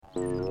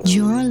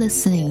You're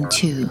listening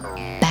to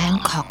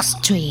Bangkok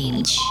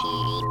Strange.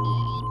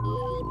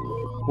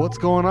 What's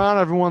going on,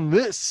 everyone?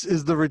 This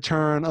is the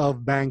return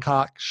of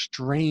Bangkok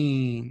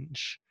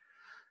Strange.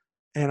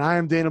 And I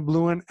am Dana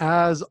Bluen,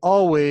 as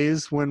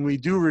always, when we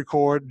do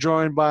record,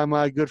 joined by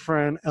my good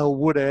friend El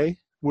Woody.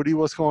 Woody,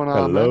 what's going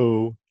on, man?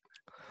 Hello.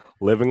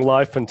 Living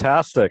life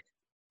fantastic.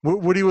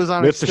 Woody was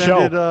on Missed the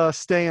extended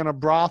stay in a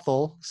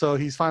brothel, so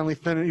he's finally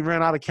finished. He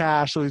ran out of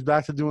cash, so he's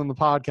back to doing the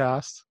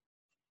podcast.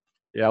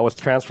 Yeah, I was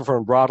transferred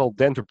from brothel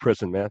then to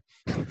prison, man.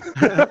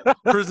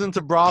 Prison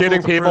to brothel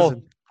Kidding to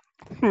people.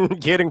 prison.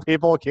 kidding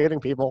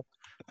people.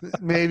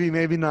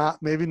 Maybe not.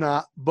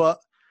 But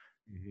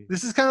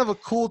this is kind of a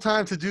cool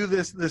time to do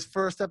this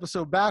first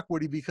episode back,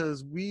 Woody,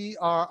 because we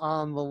are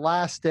on the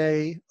last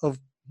day of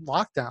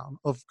lockdown,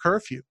 of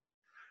curfew,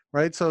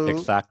 right? So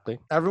Exactly.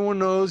 everyone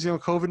knows,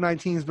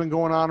 COVID-19 has been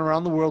going on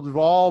around the world. We've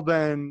all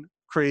been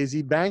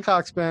crazy.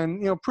 Bangkok's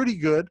been, pretty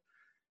good.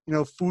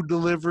 Food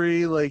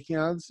delivery,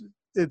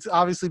 it's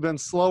obviously been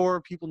slower,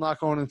 people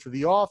not going into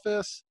the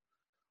office.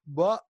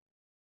 But,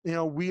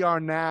 we are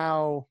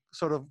now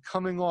sort of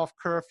coming off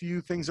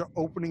curfew. Things are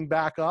opening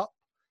back up.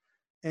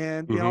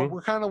 And,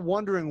 we're kind of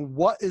wondering,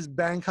 what is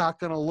Bangkok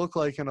going to look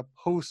like in a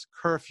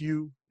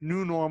post-curfew,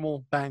 new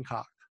normal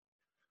Bangkok?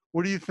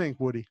 What do you think,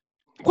 Woody?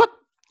 What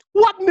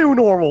new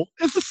normal?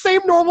 It's the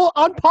same normal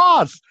on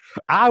pause.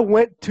 I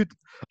went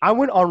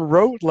on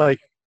road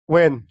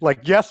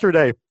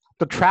yesterday.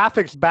 The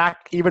traffic's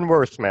back even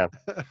worse, man.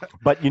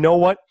 But you know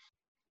what?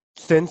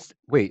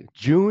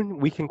 June,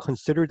 we can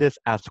consider this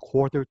as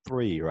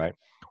Q3, right?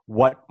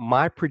 What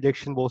my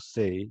prediction will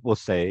say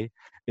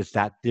is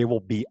that there will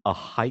be a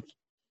hike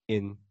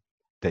in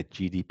the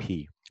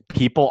GDP.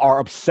 People are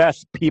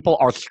obsessed. People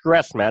are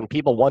stressed, man.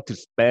 People want to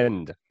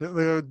spend.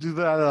 They'll do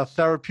that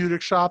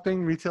therapeutic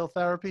shopping, retail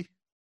therapy?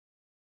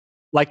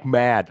 Like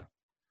mad.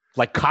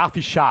 Like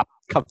coffee shop,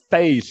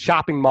 cafes,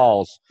 shopping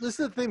malls. This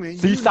is the thing, man.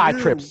 Seaside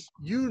trips.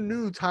 You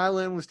knew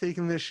Thailand was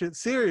taking this shit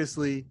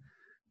seriously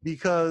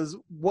because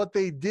what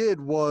they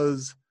did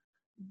was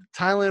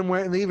Thailand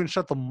went and they even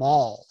shut the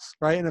malls,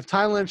 right? And if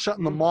Thailand's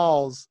shutting the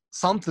malls,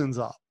 something's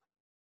up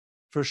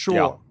for sure.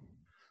 Yeah.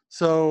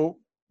 So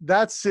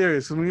that's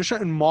serious. When you're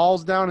shutting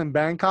malls down in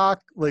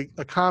Bangkok,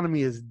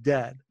 economy is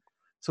dead.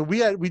 So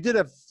we did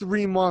have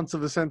 3 months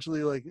of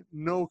essentially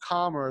no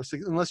commerce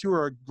unless you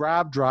were a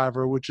Grab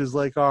driver, which is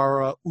like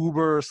our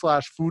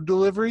Uber/food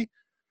delivery.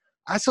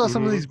 I saw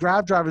some of these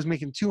Grab drivers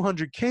making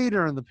 $200K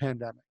during the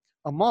pandemic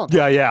a month.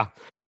 Yeah.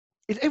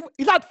 Is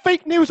that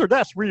fake news or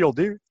that's real,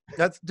 dude?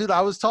 Dude,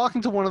 I was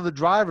talking to one of the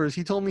drivers.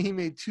 He told me he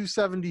made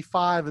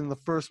 $275 in the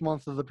first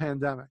month of the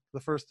pandemic, the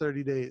first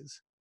 30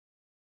 days.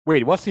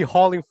 Wait, was he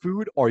hauling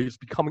food or he's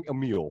becoming a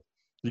mule?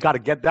 You got to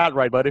get that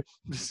right, buddy.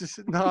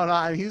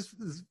 No.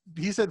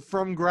 He said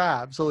from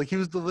Grab. So he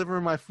was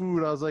delivering my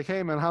food. I was like,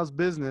 hey, man, how's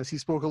business? He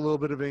spoke a little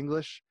bit of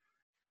English.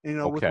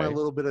 With my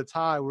little bit of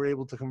Thai, we were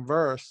able to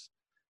converse.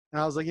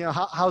 And I was like,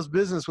 how's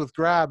business with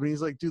Grab? And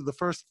he's like, dude, the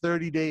first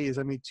 30 days,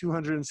 I made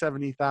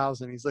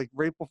 $270,000. He's like,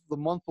 right the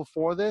month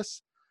before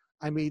this,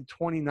 I made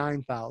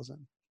 $29,000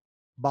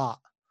 baht.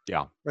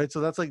 Yeah. Right. So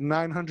that's like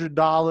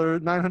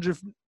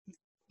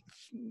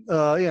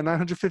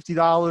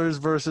 $950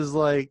 versus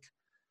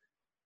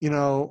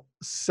 $7,000,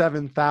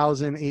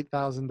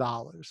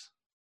 $8,000.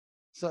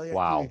 So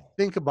wow.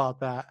 Think about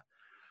that.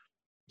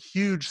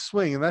 Huge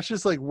swing. And that's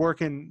just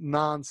working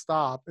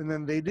nonstop. And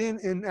then they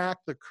didn't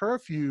enact the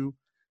curfew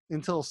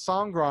until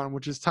Songkran,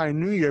 which is Thai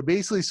New Year,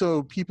 basically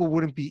so people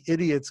wouldn't be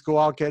idiots, go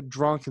out, get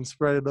drunk, and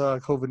spread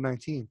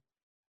COVID-19.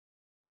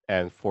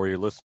 And for your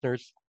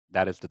listeners,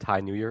 that is the Thai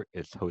New Year.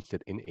 It's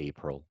hosted in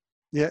April.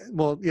 Yeah,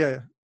 well,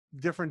 yeah.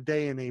 Different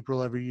day in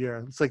April every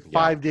year. It's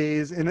 5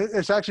 days. And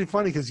it's actually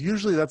funny because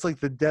usually that's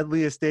the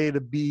deadliest day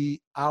to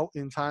be out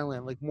in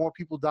Thailand. More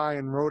people die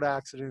in road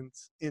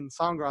accidents in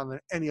Songkran than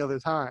any other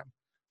time.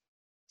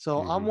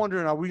 So I'm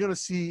wondering, are we going to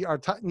see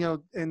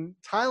and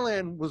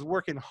Thailand was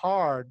working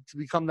hard to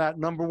become that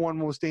number one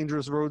most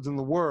dangerous roads in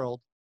the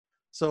world.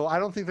 So I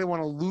don't think they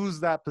want to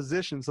lose that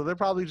position. So they're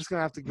probably just going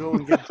to have to go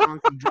and get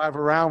drunk and drive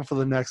around for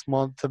the next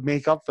month to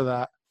make up for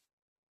that.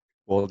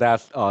 Well,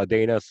 that's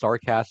Dana's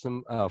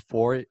sarcasm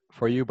for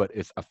you, but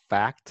it's a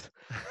fact.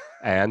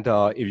 And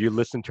if you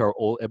listen to our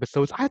old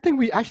episodes, I think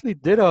we actually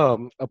did a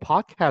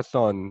podcast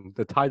on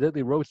the Thai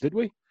Deadly Roads, did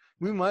we?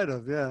 We might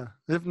have, yeah.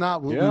 If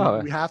not, we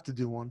have to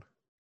do one.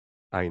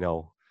 I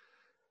know.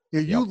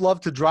 Yeah, you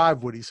love to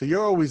drive, Woody, so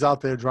you're always out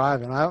there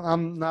driving.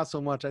 I'm not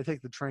so much. I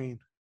take the train.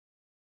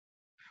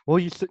 Well,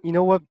 you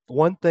know what?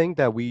 One thing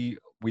that we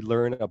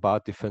learn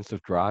about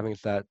defensive driving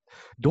is that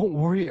don't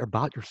worry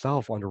about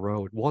yourself on the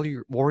road.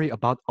 Worry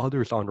about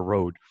others on the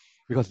road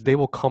because they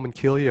will come and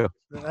kill you.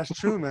 That's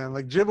true,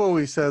 man. Jib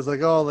always says,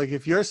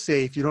 if you're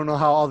safe, you don't know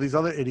how all these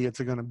other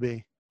idiots are going to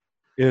be.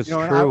 It's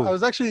true. I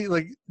was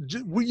actually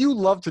you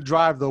love to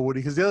drive though, Woody,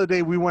 because the other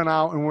day we went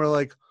out and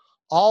we're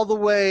all the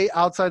way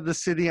outside the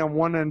city on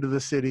one end of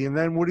the city. And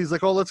then Woody's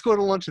like, oh, let's go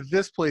to lunch at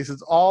this place.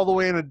 It's all the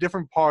way in a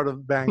different part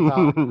of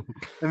Bangkok. And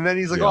then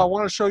he's like, oh, I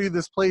want to show you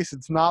this place.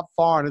 It's not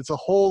far. And it's a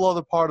whole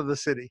other part of the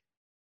city.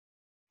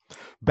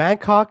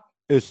 Bangkok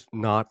is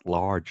not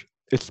large.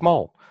 It's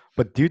small,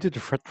 but due to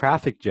the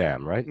traffic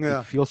jam, right? It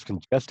Yeah. feels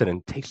congested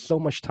and takes so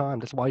much time.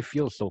 That's why it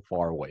feels so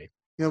far away.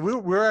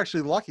 We're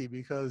actually lucky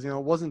because it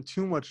wasn't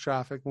too much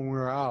traffic when we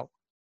were out.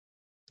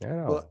 I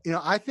But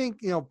know. I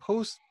think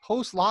post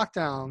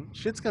lockdown,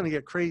 shit's gonna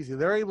get crazy.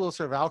 They're able to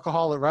serve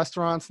alcohol at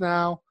restaurants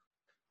now.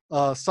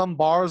 Some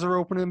bars are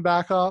opening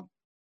back up.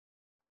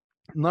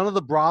 None of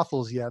the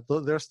brothels yet.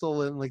 They're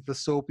still in like the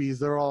soapies.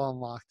 They're all on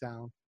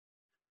lockdown.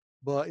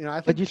 But I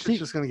But think you shit's see,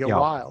 just gonna get yeah,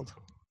 wild.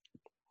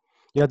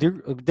 yeah,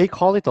 they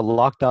call it the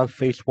lockdown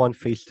phase one,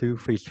 phase two,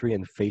 phase three,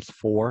 and phase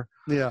four.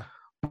 Yeah.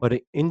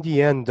 But in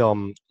the end,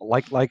 I'm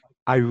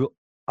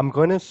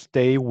gonna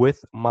stay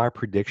with my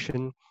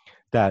prediction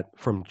that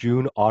from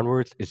June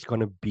onwards, it's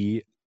gonna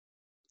be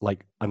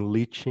like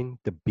unleashing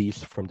the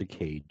beast from the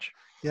cage.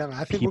 Yeah, and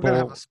I think we're gonna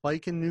have a People,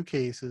 spike in new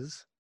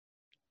cases.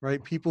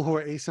 Right? People who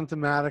are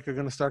asymptomatic are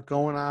going to start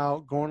going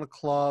out, going to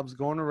clubs,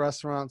 going to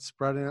restaurants,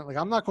 spreading it. Like,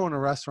 I'm not going to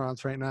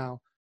restaurants right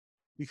now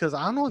because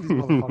I don't know what these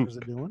motherfuckers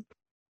are doing.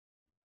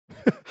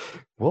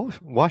 well,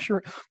 wash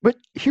your. But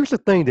here's the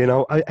thing,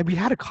 we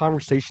had a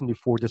conversation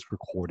before this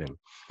recording.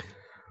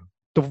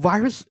 The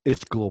virus is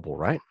global,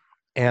 right?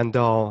 And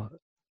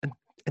and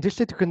they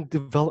said they can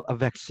develop a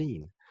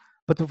vaccine,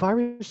 but the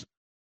virus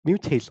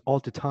mutates all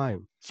the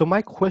time. So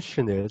my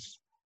question is,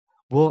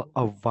 will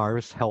a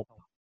virus help?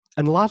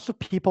 And lots of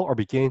people are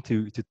beginning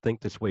to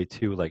think this way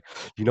too. Like,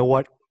 you know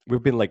what?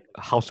 We've been like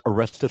house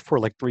arrested for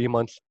like 3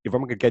 months. If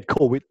I'm gonna get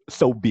COVID,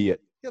 so be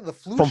it. Yeah, the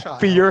flu From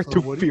shot fear helps,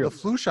 though, to Woody. fear. The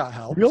flu shot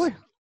helps. Really?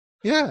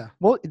 Yeah.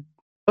 Well,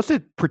 does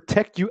it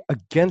protect you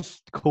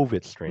against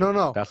COVID strain?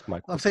 No. That's my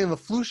I'm question. saying the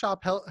flu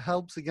shot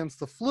helps against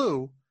the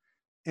flu,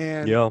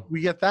 and Yeah.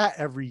 we get that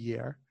every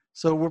year.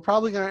 So we're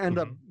probably going to end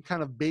up Mhm.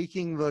 kind of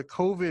baking the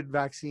COVID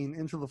vaccine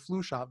into the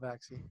flu shot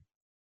vaccine.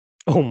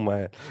 Oh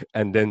man.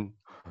 And then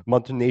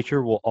Mother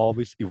Nature will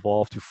always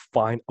evolve to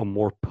find a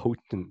more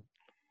potent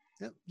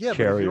Yeah, but if you don't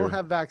carrier.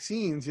 have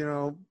vaccines,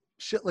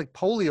 shit like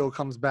polio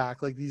comes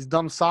back. Like these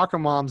dumb soccer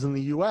moms in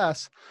the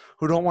U.S.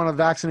 who don't want to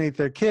vaccinate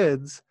their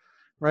kids,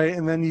 right?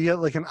 And then you get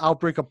like an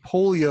outbreak of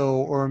polio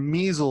or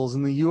measles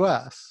in the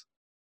U.S.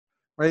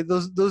 Right?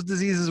 Those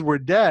diseases were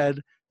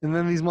dead, and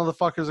then these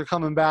motherfuckers are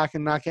coming back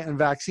and not getting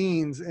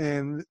vaccines,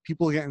 and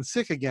people are getting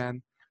sick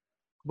again.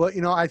 But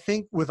I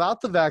think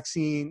without the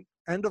vaccine,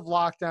 end of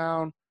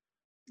lockdown,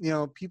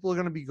 people are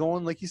going to be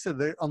going, like you said,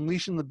 they're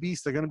unleashing the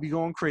beast. They're going to be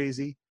going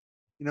crazy.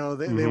 They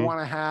Hmm.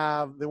 want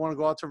to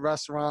go out to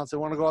restaurants. They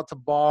want to go out to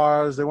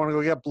bars. They want to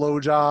go get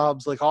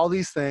blowjobs, like all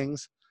these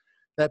things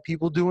that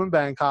people do in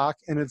Bangkok.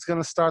 And it's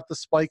going to start the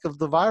spike of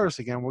the virus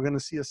again. We're going to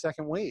see a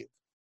second wave.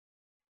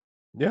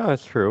 Yeah,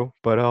 that's true.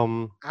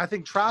 I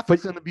think But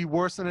traffic's going to be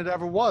worse than it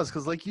ever was.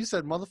 Because like you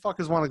said,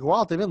 motherfuckers want to go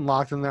out. They've been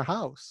locked in their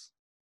house.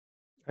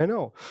 I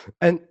know.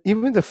 And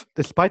even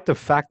despite the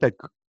fact that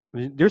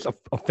there's a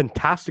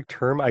fantastic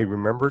term I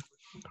remembered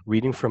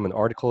reading from an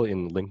article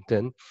in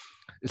LinkedIn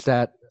is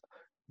that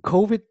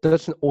COVID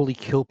doesn't only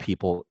kill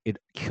people, it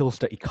kills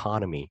the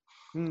economy.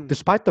 Hmm.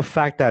 Despite the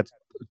fact that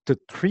the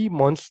 3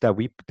 months that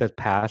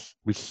passed,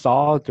 we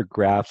saw the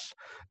graphs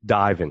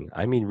diving.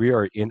 I mean, we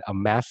are in a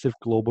massive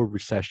global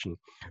recession.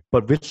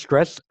 But with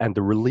stress and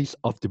the release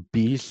of the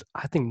bees,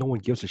 I think no one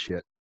gives a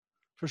shit.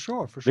 For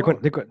sure. They're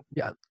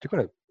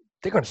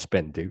gonna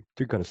spend, dude.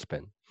 They're gonna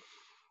spend.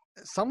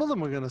 Some of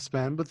them are going to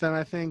spend, but then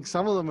I think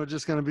some of them are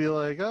just going to be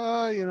like,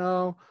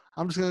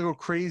 I'm just going to go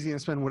crazy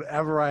and spend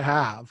whatever I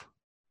have.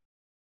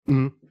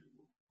 Mhm.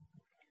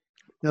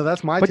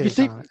 That's my But you take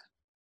see, on it.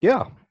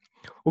 yeah.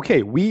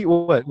 Okay,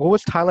 what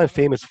was Thailand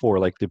famous for?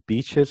 Like the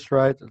beaches,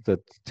 right? The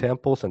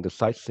temples and the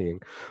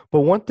sightseeing. But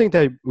one thing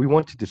that we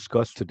want to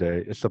discuss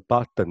today is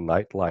about the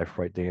nightlife,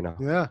 right, Dana?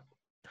 Yeah.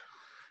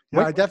 Yeah,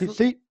 Wait, I you definitely.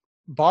 see,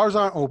 Bars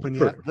aren't open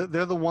yet. sure.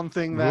 They're the one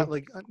thing Hmm. that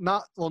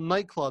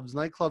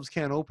nightclubs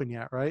can't open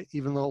yet, right?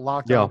 Even though Yeah,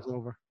 lockdown's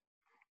over.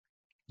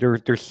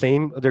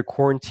 they're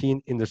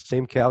quarantined in the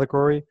same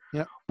category.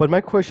 Yeah. But my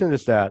question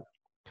is that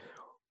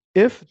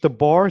if the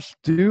bars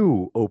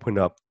do open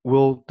up,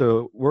 will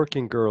the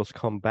working girls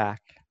come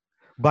back?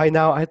 By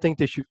now, I think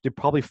they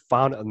probably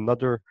found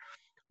another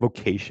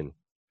vocation.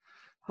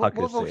 How could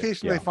I What say it?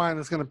 vocation they Yeah. find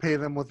that's going to pay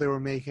them what they were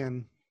making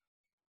Well,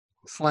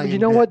 you slanging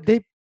know dick? what?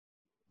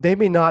 They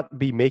may not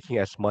be making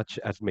as much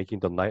as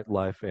making the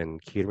nightlife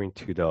and catering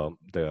to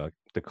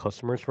the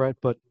customers, right?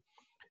 But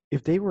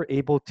if they were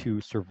able to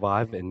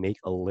survive and make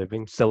a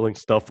living selling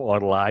stuff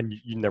online,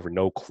 you never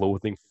know,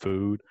 clothing,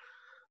 food.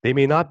 They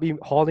may not be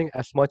hauling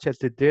as much as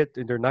they did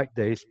in their night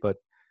days, but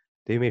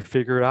they may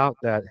figure out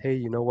that, hey,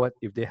 you know what?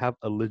 If they have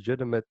a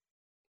legitimate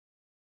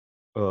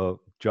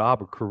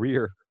job or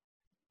career,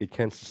 it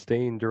can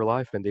sustain their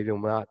life, and they do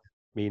not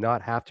may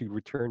not have to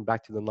return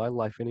back to the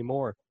nightlife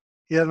anymore.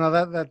 Yeah, no,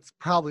 that's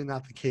probably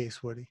not the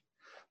case, Woody.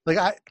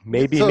 Like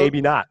Maybe, so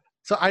maybe not.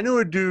 so I knew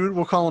a dude.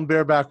 We'll call him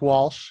Bareback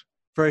Walsh,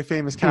 very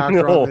famous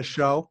character on No. this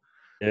show.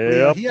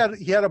 But Yep.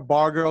 he had a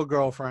bar girl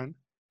girlfriend,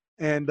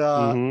 and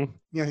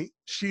Mm-hmm.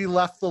 she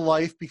left the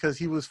life because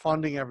he was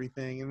funding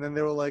everything. And then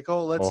they were like,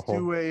 oh, let's Uh-huh.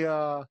 do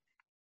a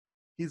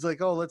he's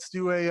like, oh, let's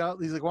do a.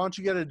 He's like, why don't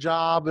you get a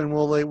job and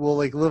we'll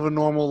live a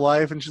normal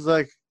life? And she's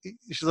like,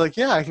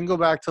 yeah, I can go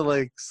back to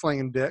like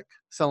slinging dick,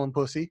 selling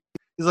pussy.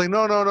 He's like,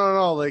 no,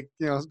 like,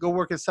 go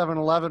work at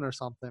 7-Eleven or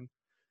something,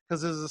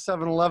 because there's a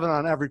 7-Eleven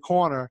on every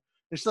corner.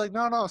 And she's like,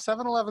 no,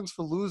 7-Eleven's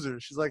for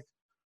losers. She's like,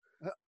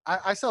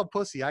 I sell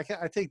pussy. I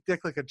take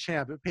dick like a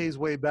champ. It pays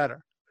way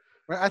better.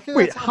 Right? I think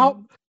Wait, that's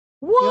how?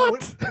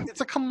 What?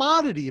 It's a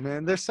commodity,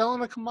 man. They're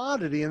selling a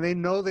commodity, and they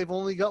know they've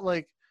only got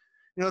like,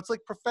 it's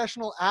like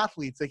professional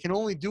athletes. They can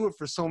only do it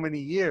for so many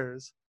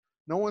years.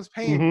 No one's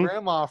paying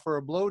grandma for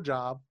a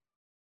blowjob.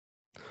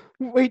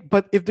 Wait,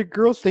 but if the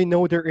girls, they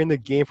know they're in the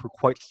game for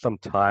quite some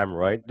time,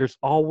 right? There's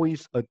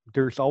always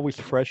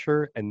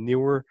fresher and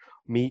newer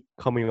meat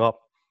coming up.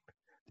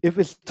 If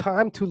it's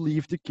time to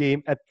leave the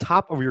game at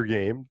top of your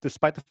game,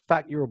 despite the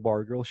fact you're a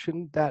bar girl,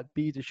 shouldn't that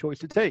be the choice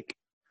to take?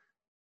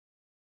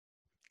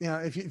 Yeah,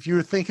 if you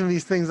were thinking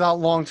these things out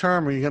long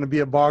term, are you going to be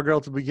a bar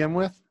girl to begin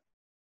with?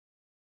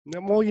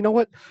 Well, you know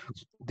what,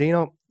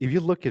 Dana, if you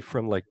look at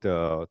from like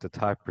the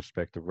Thai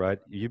perspective, right?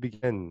 You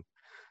begin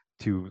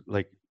to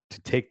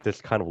take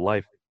this kind of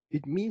life.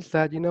 It means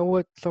that, you know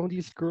what, some of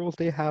these girls,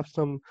 they have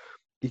some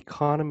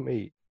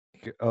economy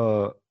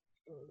uh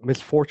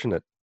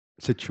misfortunate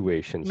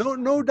situations. No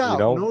You doubt,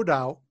 know? no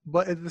doubt.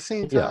 But at the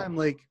same Yeah, time,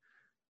 like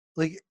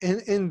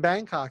in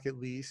Bangkok, at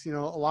least, a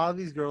lot of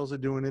these girls are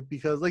doing it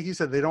because, like you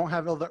said, they don't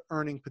have other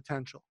earning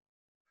potential.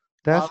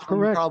 A lot that's of them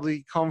correct.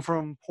 probably come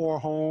from poor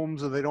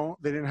homes, or they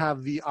didn't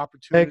have the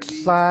opportunity to get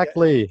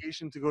Exactly.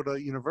 education, to go to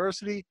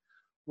university,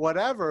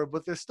 whatever.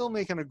 But they're still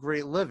making a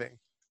great living.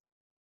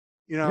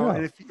 Yeah.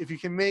 And if you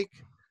can make,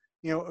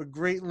 a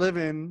great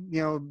living,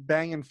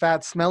 banging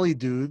fat, smelly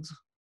dudes,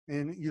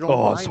 and you don't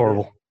Oh, it's mind it,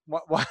 horrible.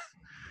 what?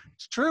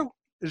 It's true.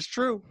 It's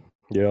true.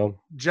 Yeah,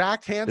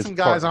 Jacked, it's handsome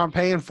guys part. aren't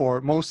paying for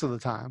it most of the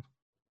time.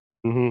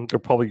 They're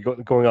probably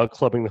going out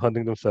clubbing and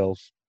hunting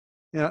themselves.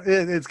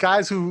 It's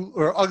guys who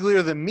are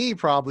uglier than me,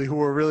 probably,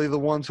 who are really the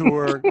ones who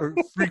are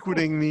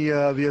frequenting the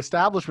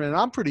establishment. And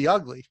I'm pretty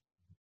ugly.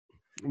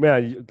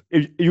 Man,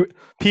 if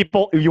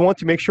you want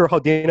to make sure how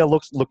Dana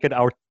looks, look at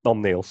our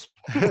thumbnails.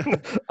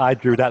 I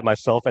drew that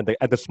myself, and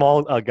the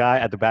small guy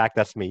at the back,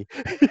 that's me.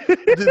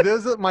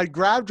 Dude, my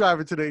Grab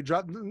driver today.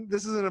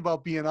 This isn't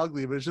about being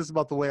ugly, but it's just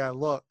about the way I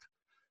look.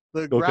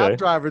 The Grab Okay.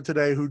 driver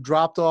today, who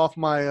dropped off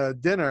my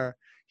dinner,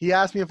 he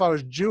asked me if I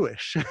was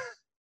Jewish.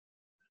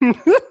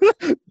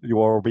 You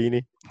wore a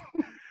beanie?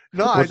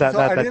 No, Was I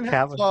that didn't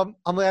have. cabin? So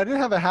I'm like, I didn't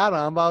have a hat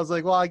on, but I was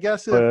like, well, I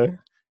guess if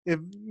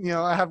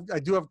I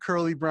do have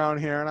curly brown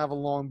hair and I have a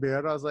long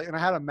beard. I was like, and I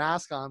had a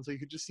mask on, so you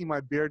could just see my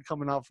beard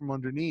coming out from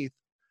underneath.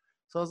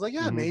 So I was like,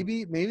 yeah,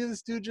 Mhm. maybe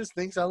this dude just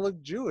thinks I look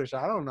Jewish.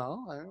 I don't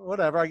know.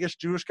 Whatever. I guess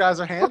Jewish guys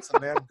are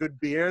handsome. They have good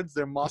beards.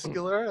 They're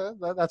muscular.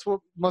 That's what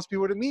must be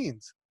what it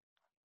means.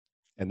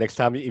 And next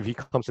time, if he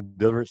comes to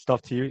deliver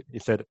stuff to you, he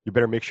said, "You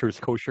better make sure it's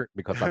kosher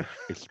because I'm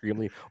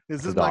extremely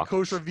Is this my orthodox."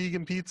 kosher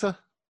vegan pizza?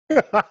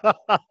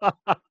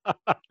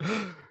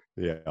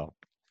 Yeah.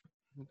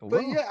 But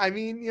Well, yeah, I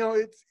mean,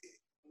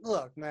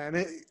 look,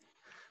 man.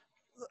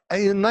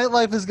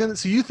 Nightlife is gonna.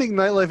 So you think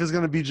nightlife is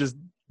gonna be just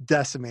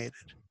decimated?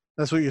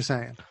 That's what you're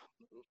saying.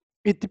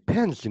 it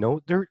depends.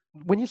 There,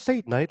 when you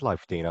say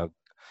nightlife, Dana,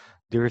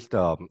 there's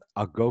the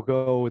a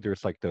go-go,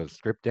 there's like the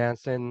strip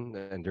dancing,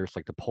 and there's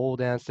like the pole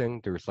dancing,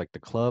 there's like the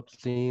club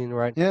scene,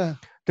 right? Yeah.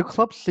 The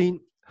club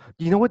scene,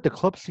 you know what? The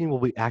club scene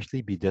will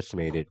actually be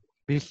decimated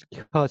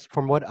because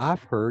from what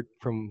I've heard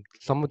from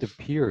some of the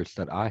peers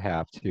that I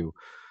have to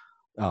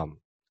um,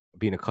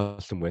 being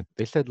accustomed with,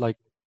 they said like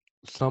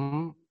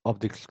some of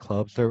these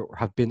clubs that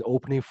have been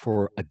opening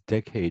for a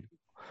decade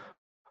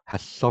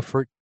has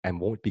suffered and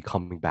won't be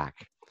coming back.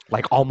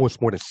 Like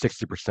almost more than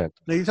 60%.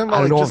 Now you talking I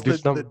about don't like know if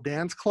just this the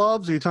dance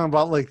clubs, or you talking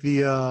about like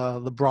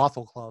the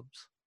brothel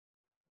clubs?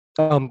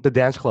 the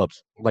dance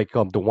clubs, like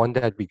the one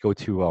that we go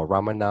to,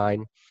 Rama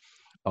 9,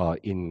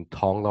 in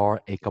Tonglar,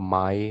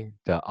 Ekamai,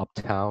 the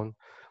uptown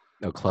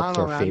I don't clubs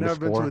know, are man. I've never famous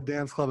been to a for.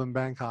 dance club in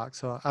Bangkok,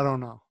 so I don't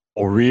know.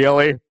 Oh,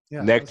 really? Yeah,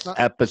 it's Next not.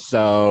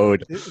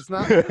 episode. It's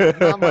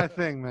not my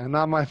thing, man.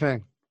 Not my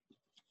thing.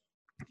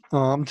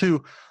 I'm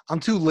too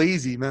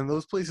lazy, man.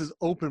 Those places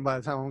open by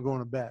the time I'm going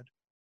to bed,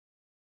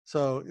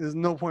 so there's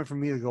no point for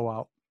me to go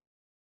out.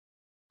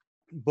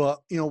 But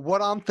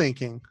what I'm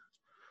thinking,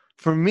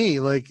 for me,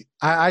 like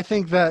I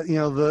think that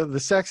the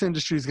sex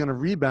industry is going to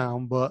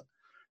rebound, but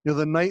the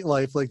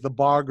nightlife, like the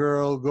bar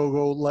girl, go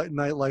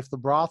nightlife, the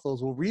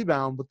brothels will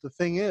rebound. But the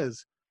thing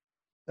is,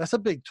 that's a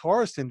big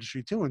tourist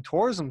industry too, and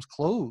tourism's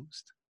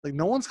closed. Like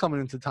no one's coming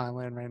into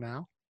Thailand right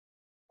now.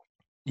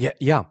 Yeah,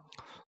 yeah.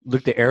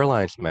 Look, the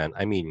airlines, man.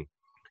 I mean,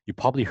 you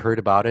probably heard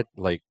about it.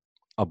 Like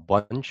a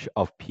bunch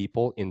of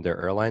people in the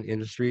airline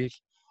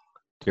industries,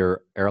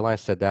 their airline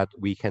said that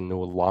we can no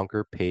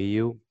longer pay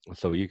you,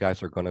 so you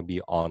guys are gonna be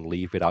on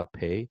leave without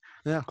pay.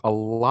 Yeah. A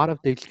lot of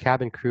these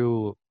cabin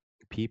crew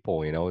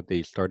people,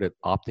 they started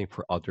opting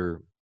for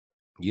other,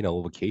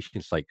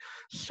 vacations like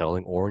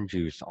selling orange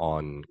juice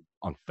on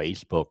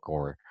Facebook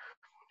or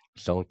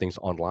selling things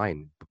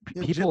online.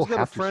 Yeah, People Jib's got a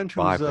have to friend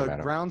survive who's no a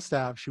matter. ground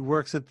staff. She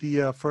works at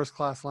the first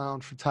class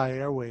lounge for Thai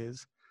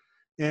Airways.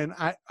 And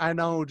I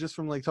know just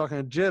from like talking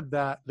to Jib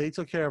that they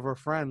took care of her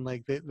friend.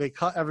 Like they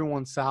cut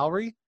everyone's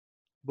salary,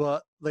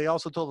 but they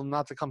also told them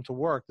not to come to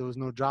work. There was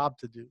no job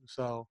to do.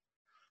 So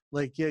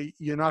like, yeah,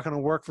 you're not going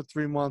to work for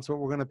 3 months, but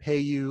we're going to pay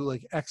you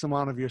like X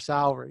amount of your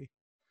salary.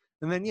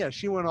 And then, yeah,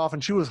 she went off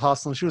and she was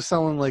hustling. She was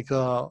selling like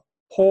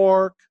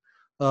pork,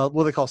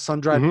 what they call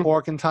sun-dried Hmm.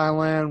 pork in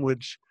Thailand,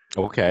 which,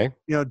 Okay.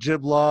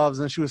 Jib loves.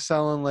 And she was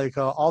selling like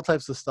all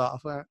types of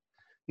stuff,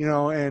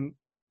 and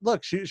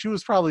look, she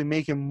was probably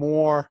making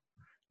more,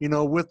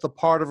 with the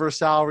part of her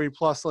salary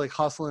plus like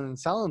hustling and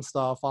selling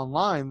stuff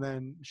online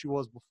than she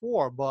was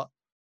before. But,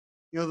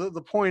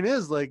 the point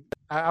is like,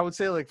 I would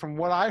say like from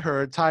what I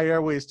heard, Thai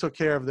Airways took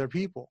care of their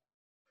people,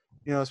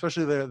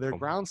 especially their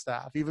ground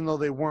staff. Even though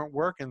they weren't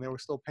working, they were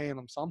still paying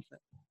them something.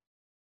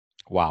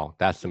 Wow,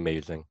 that's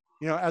amazing.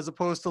 As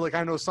opposed to like,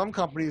 I know some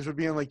companies were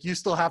being like, you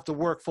still have to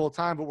work full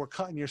time, but we're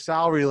cutting your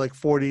salary like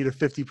 40 to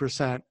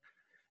 50%.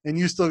 And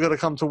you still got to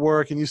come to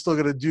work and you still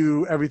got to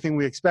do everything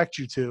we expect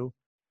you to.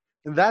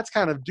 And that's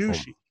kind of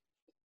douchey.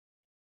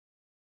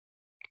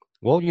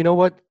 Well, you know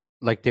what?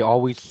 Like the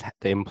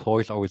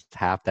employers always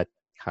have that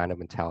kind of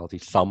mentality.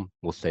 Some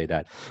will say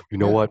that, you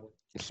know Yeah. what?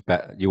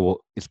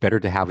 It's better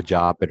to have a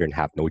job better than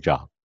have no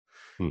job.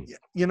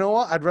 You know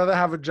what? I'd rather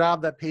have a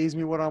job that pays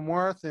me what I'm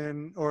worth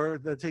or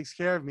that takes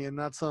care of me, and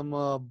not some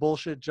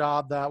bullshit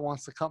job that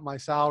wants to cut my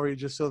salary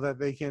just so that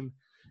they can,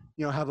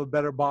 have a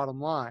better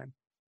bottom line.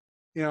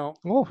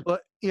 Oh,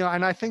 But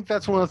and I think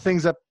that's one of the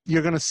things that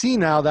you're going to see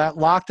now that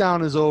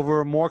lockdown is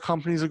over. More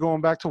companies are going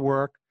back to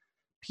work.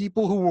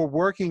 People who were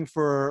working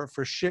for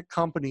shit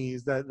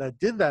companies that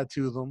did that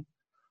to them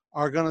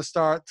are going to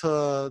start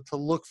to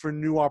look for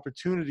new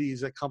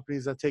opportunities at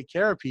companies that take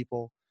care of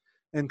people,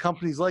 and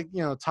companies like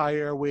Thai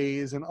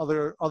Airways and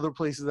other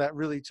places that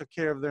really took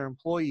care of their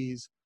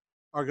employees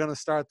are going to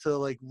start to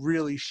like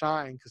really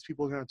shine because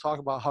people are going to talk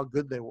about how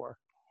good they were.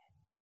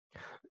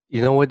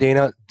 you know what,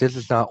 Dana? This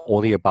is not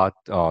only about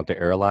the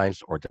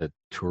airlines or the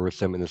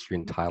tourism industry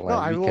in No,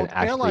 Thailand. We can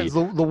airlines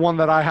actually, the one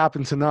that I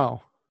happen to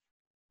know.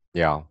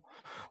 yeah.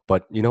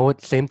 But you know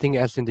what? Same thing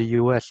as in the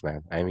US,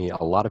 man. I mean,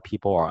 a lot of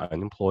people are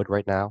unemployed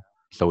right now.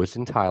 So it's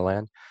in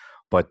Thailand.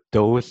 But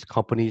those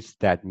companies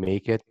that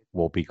make it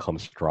will become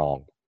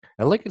strong.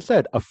 And like I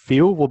said, a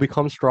few will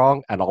become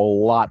strong and a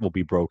lot will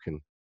be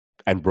broken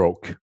and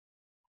broke.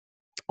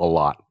 A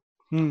lot.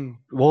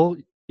 Well,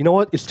 you know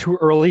what? It's too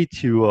early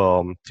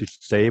to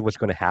say what's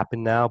going to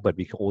happen now, but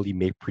we can only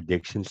make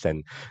predictions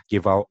and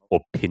give our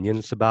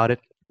opinions about it.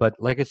 But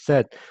like I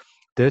said,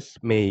 this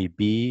may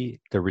be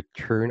the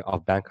return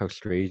of Bangkok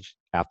Strange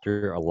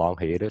after a long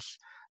hiatus.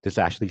 This is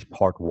actually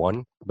part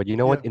one. But you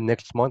know Yeah. what? In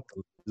next month,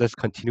 let's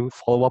continue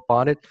follow up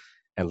on it,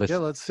 and Yeah, let's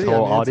let's see. tell I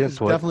our mean, audience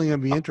it's what. definitely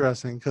going to be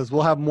interesting because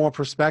we'll have more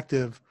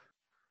perspective.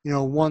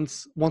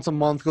 Once a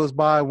month goes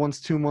by, once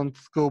 2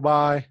 months go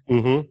by.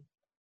 Mm-hmm.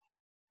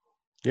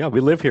 Yeah, we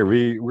live here.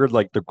 We're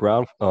like the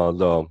ground,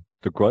 the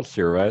grunts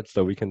here, right?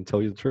 So we can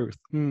tell you the truth.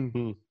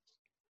 Hmm.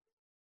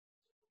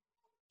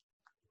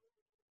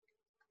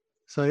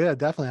 So yeah,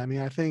 definitely. I mean,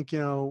 I think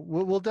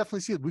we'll definitely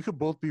see it. We could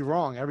both be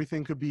wrong.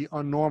 Everything could be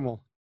unnormal.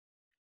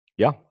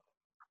 Yeah.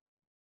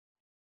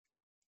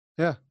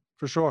 Yeah,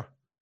 for sure.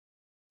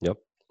 Yep.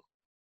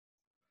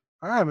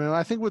 All right, man.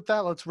 I think with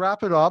that, let's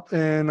wrap it up,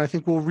 and I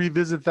think we'll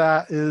revisit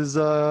this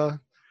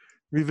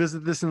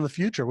in the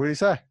future. What do you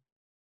say?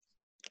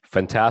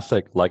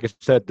 Fantastic. Like I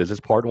said, this is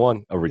part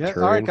one, a Yeah. All right,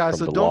 return guys. from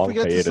So the don't long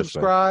forget to hiatus, man.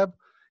 subscribe.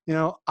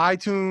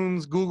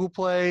 iTunes, Google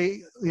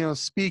Play,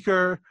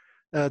 Speaker,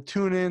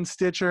 TuneIn,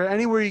 Stitcher,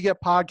 anywhere you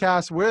get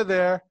podcasts, we're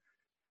there.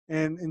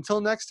 And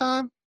until next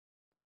time,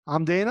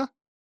 I'm Dana,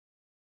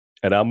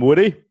 And I'm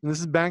Woody. and this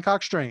is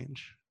Bangkok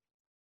Strange.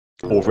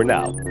 Over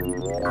now.